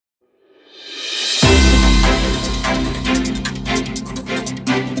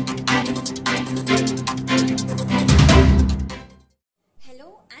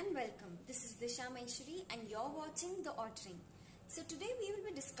ordering. So today we will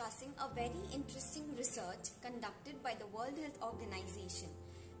be discussing a very interesting research conducted by the World Health Organization.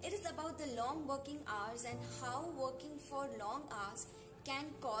 It is about the long working hours and how working for long hours can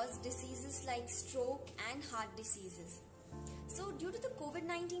cause diseases like stroke and heart diseases. So due to the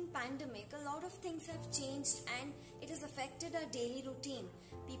COVID-19 pandemic, a lot of things have changed and it has affected our daily routine.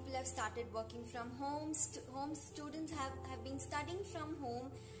 People have started working from home, students have been studying from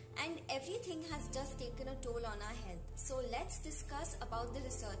home, and everything has just taken a toll on our health. So let's discuss about the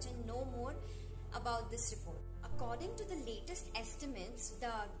research and know more about this report. According to the latest estimates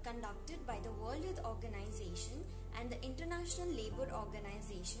conducted by the World Health Organization and the International Labour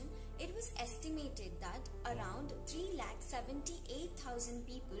Organization, it was estimated that around 3,78,000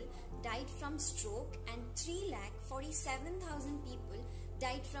 people died from stroke and 3,47,000 people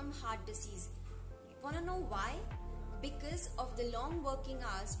died from heart disease. Wanna know why? Because of the long working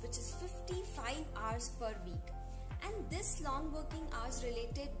hours, which is 55 hours per week. And this long working hours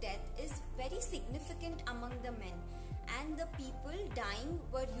related death is very significant among the men, and the people dying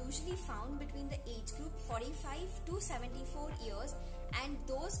were usually found between the age group 45 to 74 years and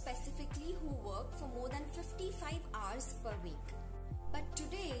those specifically who work for more than 55 hours per week. But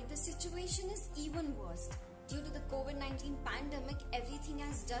today the situation is even worse. Due to the COVID-19 pandemic, everything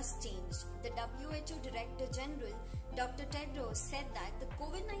has just changed. The WHO Director General, Dr. Tedros, said that the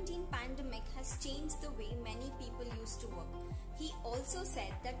COVID-19 pandemic has changed the way many people used to work. He also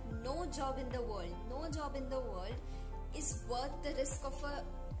said that no job in the world is worth the risk of a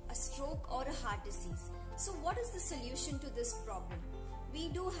stroke or a heart disease. So what is the solution to this problem? We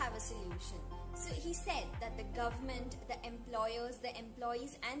do have a solution. So he said that the government, the employers, the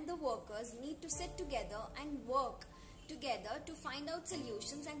employees and the workers need to sit together and work together to find out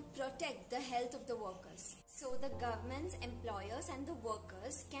solutions and protect the health of the workers. So the governments, employers and the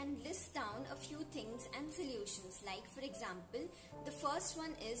workers can list down a few things and solutions. Like for example, the first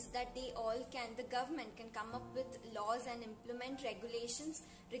one is that the government can come up with laws and implement regulations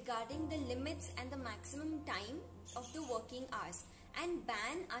regarding the limits and the maximum time of the working hours and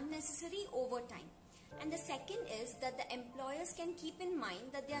ban unnecessary overtime. And the second is that the employers can keep in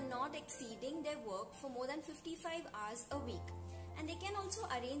mind that they are not exceeding their work for more than 55 hours a week. And they can also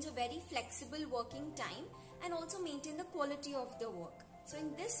arrange a very flexible working time and also maintain the quality of the work. So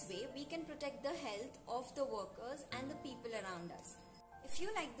in this way, we can protect the health of the workers and the people around us. If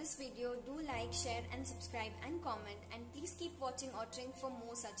you like this video, do like, share and subscribe and comment, and please keep watching Ordering for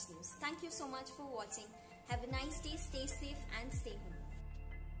more such news. Thank you so much for watching. Have a nice day, stay safe and stay home.